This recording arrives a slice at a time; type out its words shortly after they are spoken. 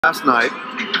Last night,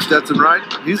 Stetson Wright,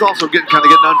 he's also getting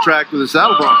untracked with his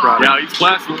saddle bronc riding. Yeah, he's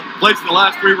placing the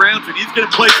last 3 rounds, and he's going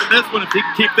to place in this one if he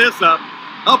can keep this up.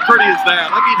 How pretty is that?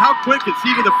 I mean, how quick is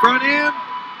he to the front end?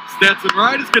 Stetson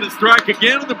Wright is going to strike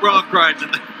again on the bronc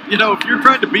riding. And, you know, if you're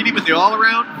trying to beat him in the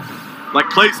all-around, like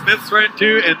Clay Smith's trying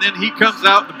to, and then he comes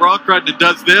out in the bronc riding and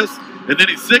does this, and then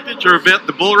his signature event,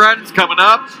 the bull riding's coming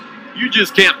up, you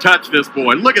just can't touch this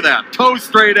boy. Look at that. Toes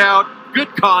straight out, good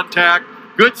contact,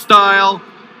 good style.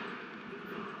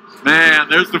 Man,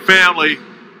 there's the family.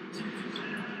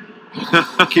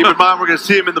 Keep in mind, we're going to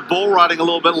see him in the bull riding a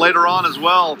little bit later on as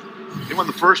well. He won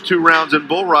the first 2 rounds in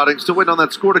bull riding. Still waiting on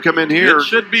that score to come in here. It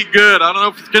should be good. I don't know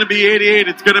if it's going to be 88.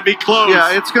 It's going to be close.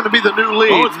 Yeah, it's going to be the new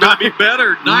lead. Oh, it's going to be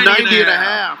better. 90 and a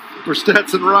half for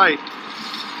Stetson Wright.